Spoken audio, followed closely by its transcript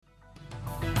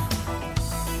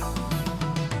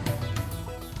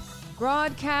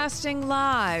Broadcasting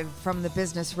live from the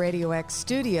Business Radio X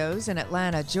studios in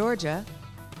Atlanta, Georgia,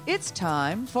 it's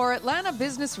time for Atlanta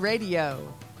Business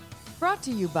Radio. Brought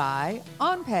to you by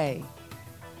OnPay.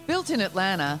 Built in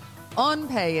Atlanta,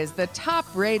 OnPay is the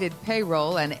top-rated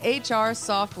payroll and HR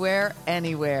software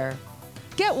anywhere.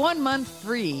 Get 1 month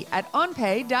free at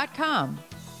onpay.com.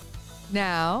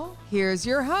 Now, here's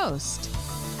your host.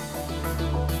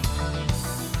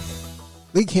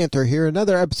 Lee Cantor here,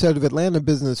 another episode of Atlanta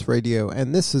Business Radio,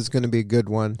 and this is going to be a good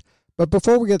one. But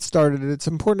before we get started, it's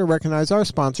important to recognize our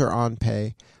sponsor,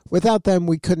 OnPay. Without them,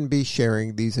 we couldn't be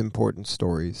sharing these important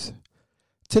stories.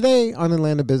 Today on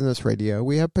Atlanta Business Radio,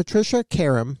 we have Patricia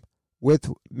Karam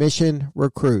with Mission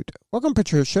Recruit. Welcome,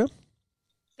 Patricia.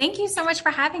 Thank you so much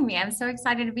for having me. I'm so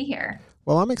excited to be here.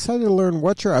 Well, I'm excited to learn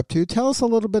what you're up to. Tell us a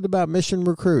little bit about Mission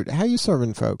Recruit. How are you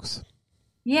serving folks?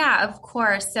 Yeah, of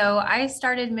course. So I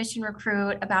started Mission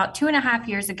Recruit about 2.5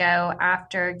 years ago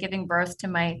after giving birth to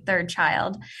my third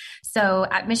child. So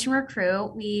at Mission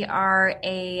Recruit, we are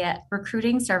a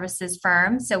recruiting services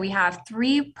firm. So we have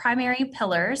 3 primary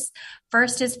pillars.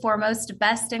 First is foremost,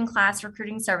 best-in-class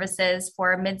recruiting services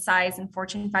for mid-size and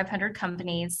Fortune 500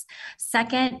 companies.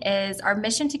 Second is our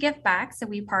mission to give back. So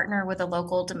we partner with a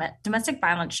local domestic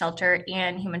violence shelter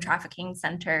and human trafficking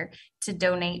center to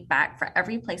donate back for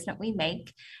every placement we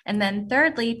make. And then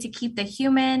thirdly, to keep the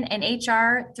human and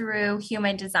HR through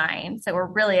human design. So we're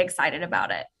really excited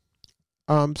about it.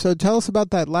 So tell us about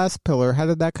that last pillar. How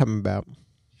did that come about?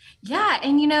 Yeah.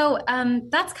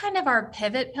 And, that's kind of our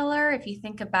pivot pillar. If you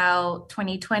think about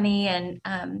 2020 and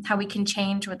how we can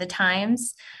change with the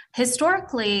times,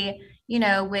 historically,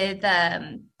 with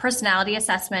personality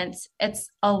assessments, it's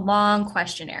a long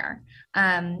questionnaire.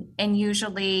 And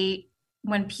usually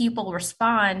when people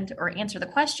respond or answer the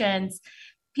questions,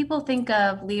 people think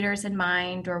of leaders in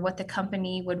mind or what the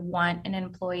company would want an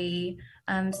employee.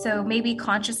 So maybe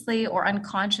consciously or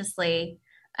unconsciously,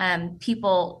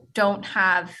 people don't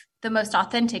have the most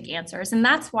authentic answers. And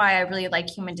that's why I really like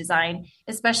human design,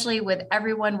 especially with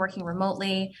everyone working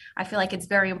remotely. I feel like it's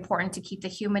very important to keep the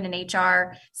human in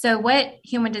HR. So what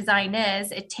human design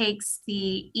is, it takes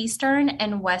the Eastern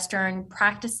and Western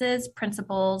practices,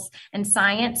 principles, and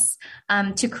science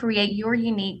to create your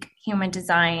unique human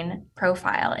design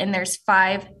profile. And there's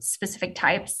 5 specific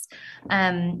types,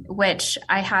 which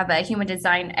I have a human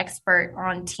design expert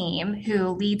on team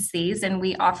who leads these, and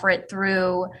we offer it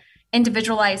through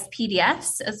individualized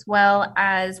PDFs as well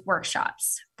as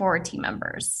workshops for team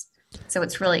members. So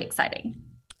it's really exciting.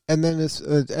 And then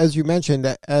as you mentioned,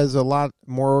 as a lot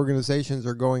more organizations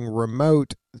are going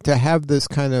remote, to have this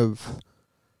kind of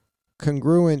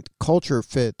congruent culture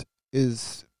fit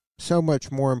is so much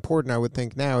more important, I would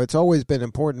think now. It's always been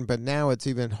important, but now it's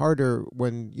even harder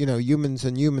when, humans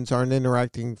and humans aren't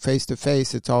interacting face to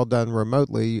face. It's all done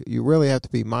remotely. You really have to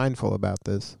be mindful about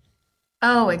this.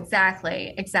 Oh,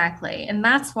 exactly. And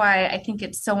that's why I think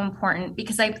it's so important,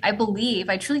 because I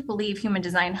truly believe human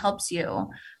design helps you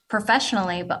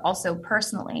professionally, but also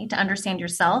personally, to understand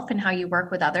yourself and how you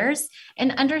work with others,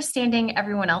 and understanding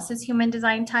everyone else's human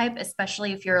design type,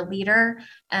 especially if you're a leader,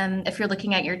 if you're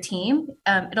looking at your team,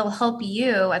 it'll help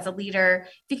you as a leader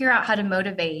figure out how to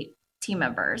motivate team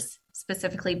members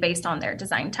specifically based on their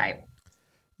design type.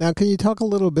 Now, can you talk a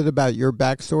little bit about your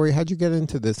backstory? How'd you get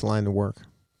into this line of work?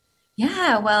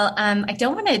 Yeah, well, I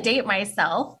don't want to date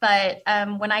myself, but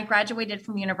when I graduated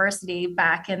from university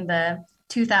back in the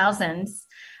 2000s,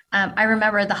 I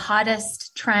remember the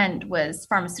hottest trend was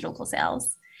pharmaceutical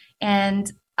sales.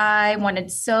 And I wanted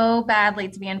so badly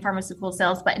to be in pharmaceutical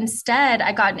sales, but instead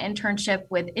I got an internship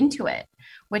with Intuit,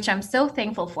 which I'm so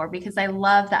thankful for because I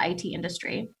love the IT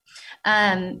industry.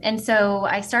 And so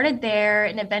I started there,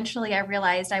 and eventually I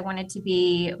realized I wanted to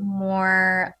be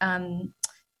more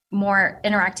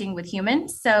interacting with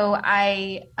humans. So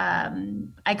I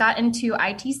got into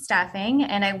IT staffing,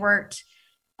 and I worked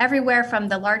everywhere from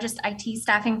the largest IT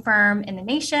staffing firm in the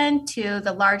nation to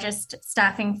the largest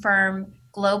staffing firm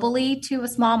globally to a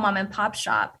small mom and pop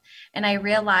shop. And I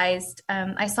realized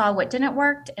I saw what didn't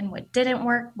work and what did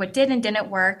and didn't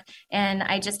work. And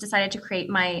I just decided to create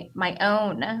my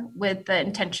own with the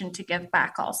intention to give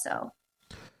back also.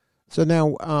 So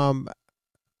now,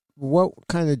 what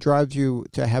kind of drives you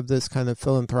to have this kind of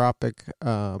philanthropic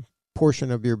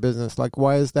portion of your business? Like,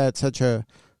 why is that such a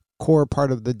core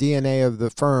part of the DNA of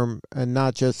the firm, and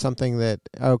not just something that,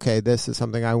 okay, this is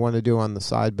something I want to do on the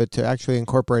side, but to actually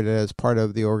incorporate it as part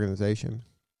of the organization?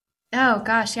 Oh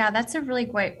gosh, yeah, that's a really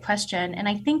great question. And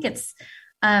I think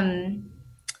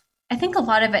I think a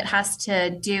lot of it has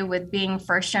to do with being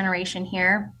first generation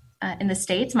here in the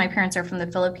States. My parents are from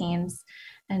the Philippines.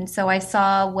 And so I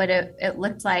saw what it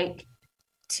looked like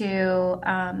to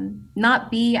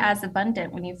not be as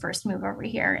abundant when you first move over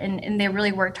here. And they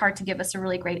really worked hard to give us a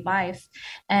really great life.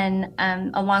 And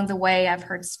along the way, I've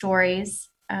heard stories,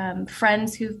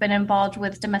 friends who've been involved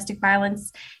with domestic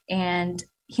violence and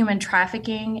human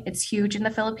trafficking. It's huge in the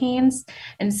Philippines.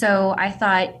 And so I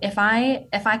thought, if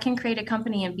I can create a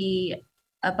company and be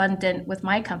abundant with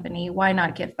my company, why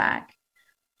not give back?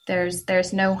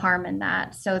 There's no harm in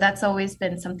that. So that's always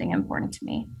been something important to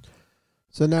me.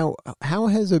 So now, how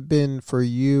has it been for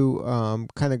you,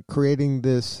 kind of creating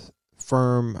this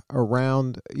firm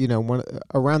around,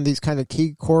 around these kind of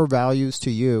key core values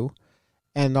to you,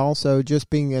 and also just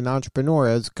being an entrepreneur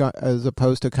as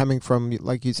opposed to coming from,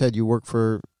 like you said, you work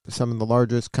for some of the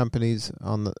largest companies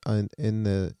in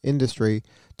the industry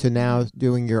to now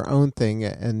doing your own thing,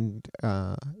 and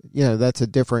that's a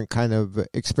different kind of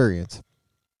experience.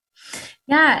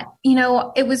 Yeah,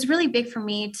 it was really big for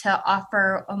me to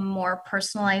offer a more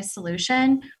personalized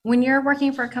solution. When you're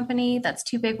working for a company that's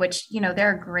too big, which, there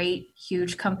are great,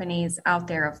 huge companies out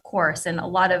there, of course, and a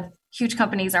lot of huge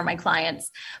companies are my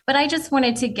clients. But I just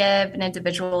wanted to give an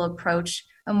individual approach,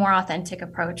 a more authentic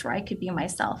approach where I could be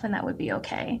myself and that would be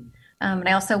okay. And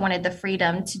I also wanted the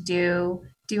freedom to do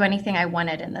anything I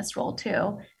wanted in this role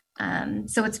too.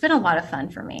 So it's been a lot of fun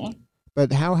for me.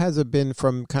 But how has it been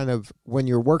from kind of when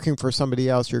you're working for somebody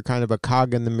else, you're kind of a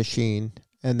cog in the machine,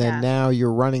 and then Yeah. now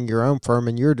you're running your own firm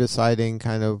and you're deciding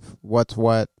kind of what's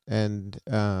what and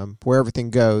where everything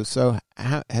goes. So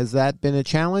has that been a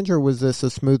challenge, or was this a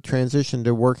smooth transition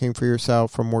to working for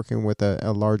yourself from working with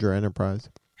a larger enterprise?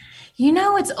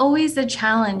 It's always a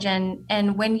challenge,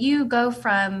 and when you go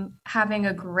from having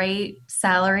a great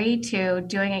salary to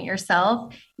doing it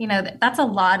yourself, that's a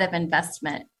lot of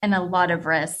investment and a lot of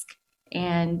risk.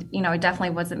 And I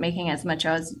definitely wasn't making as much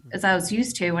as I was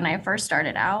used to when I first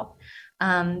started out.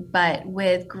 But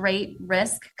with great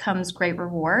risk comes great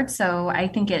reward. So I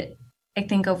think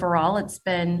overall it's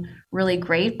been really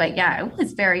great. But yeah, it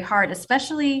was very hard,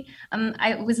 especially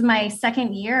it was my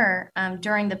second year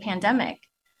during the pandemic,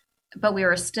 but we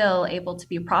were still able to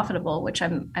be profitable, which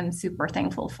I'm super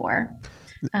thankful for.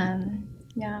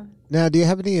 Yeah. Now, do you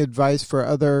have any advice for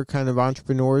other kind of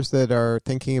entrepreneurs that are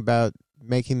thinking about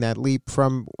making that leap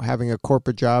from having a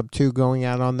corporate job to going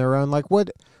out on their own? Like what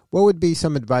would be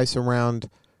some advice around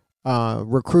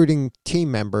recruiting team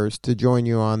members to join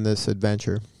you on this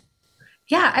adventure?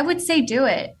 Yeah, I would say do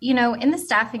it. In the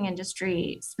staffing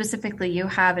industry specifically, you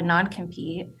have a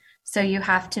non-compete. So you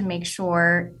have to make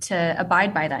sure to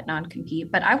abide by that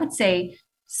non-compete. But I would say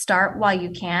start while you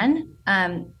can.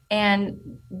 And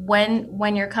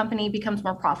when your company becomes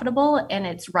more profitable and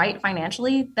it's right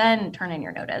financially, then turn in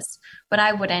your notice. But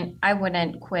I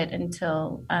wouldn't quit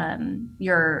until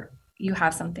you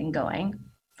have something going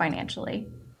financially.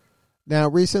 Now,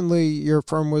 recently, your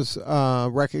firm was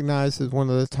recognized as one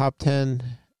of the top 10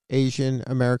 Asian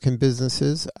American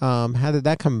businesses. How did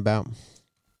that come about?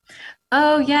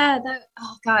 Oh yeah,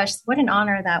 oh gosh, what an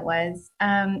honor that was.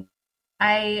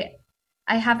 I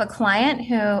I have a client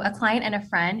and a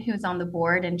friend who's on the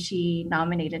board, and she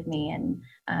nominated me.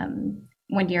 And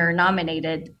when you're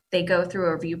nominated, they go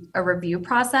through a review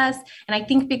process. And I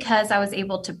think because I was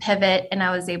able to pivot and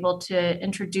I was able to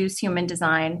introduce human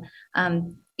design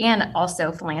and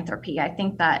also philanthropy, I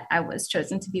think that I was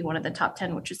chosen to be one of the top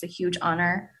 10, which is a huge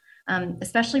honor.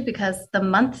 Especially because the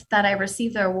month that I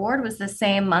received the award was the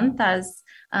same month as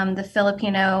the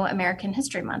Filipino American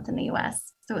History Month in the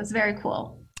US. So it was very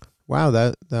cool. Wow,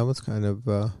 that was kind of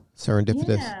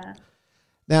serendipitous. Yeah.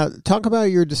 Now, talk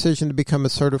about your decision to become a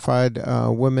certified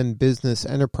women business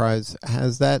enterprise.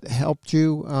 Has that helped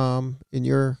you in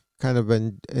your kind of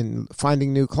in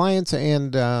finding new clients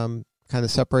and kind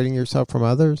of separating yourself from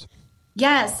others?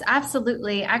 Yes,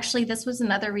 absolutely. Actually, this was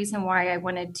another reason why I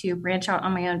wanted to branch out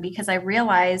on my own because I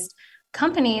realized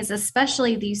companies,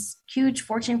 especially these huge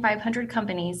Fortune 500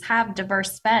 companies, have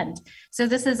diverse spend. So,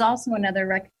 this is also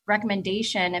another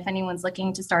recommendation if anyone's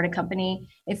looking to start a company.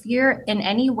 If you're in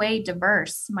any way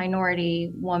diverse,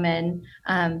 minority, woman,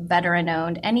 veteran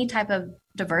owned, any type of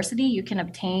diversity, you can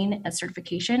obtain a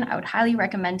certification. I would highly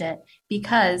recommend it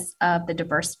because of the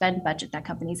diverse spend budget that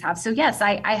companies have. So, yes,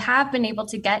 I have been able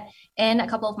to get in a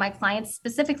couple of my clients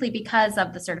specifically because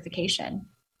of the certification.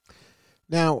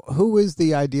 Now, who is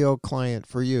the ideal client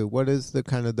for you? What is the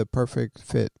kind of the perfect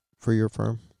fit for your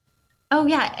firm? Oh,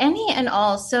 yeah, any and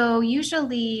all. So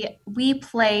usually we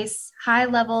place high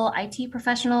level IT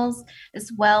professionals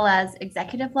as well as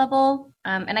executive level.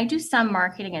 And I do some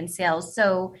marketing and sales.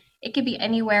 So it could be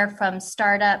anywhere from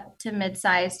startup to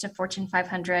mid-size to Fortune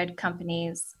 500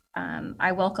 companies.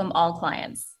 I welcome all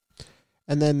clients.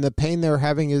 And then the pain they're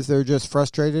having is they're just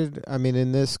frustrated. I mean,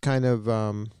 in this kind of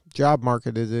job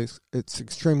market, it's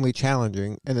extremely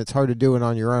challenging, and it's hard to do it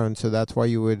on your own. So that's why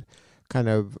you would kind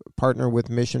of partner with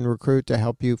Mission Recruit to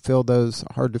help you fill those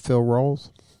hard-to-fill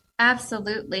roles?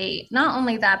 Absolutely. Not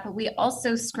only that, but we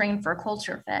also screen for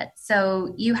culture fit.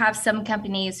 So you have some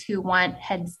companies who want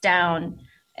heads down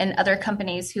and other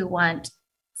companies who want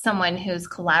someone who's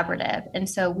collaborative. And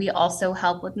so we also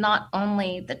help with not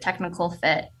only the technical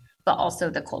fit, but also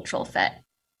the cultural fit.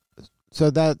 So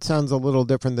that sounds a little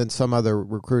different than some other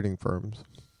recruiting firms.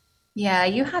 Yeah,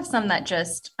 you have some that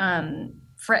just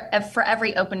for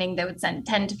every opening they would send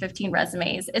 10 to 15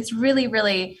 resumes. It's really,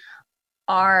 really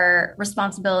our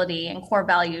responsibility and core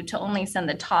value to only send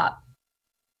the top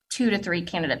 2 to 3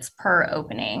 candidates per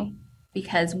opening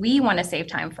because we want to save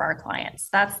time for our clients.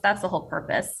 That's the whole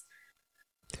purpose.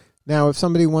 Now, if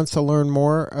somebody wants to learn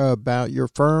more about your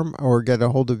firm or get a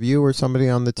hold of you or somebody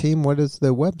on the team, what is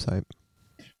the website?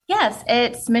 Yes,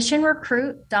 it's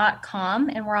missionrecruit.com,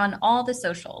 and we're on all the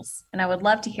socials. And I would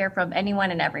love to hear from anyone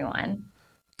and everyone.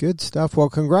 Good stuff. Well,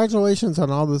 congratulations on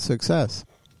all the success.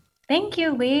 Thank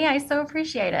you, Lee. I so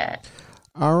appreciate it.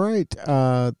 All right.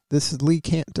 This is Lee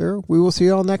Cantor. We will see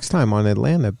you all next time on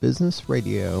Atlanta Business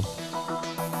Radio.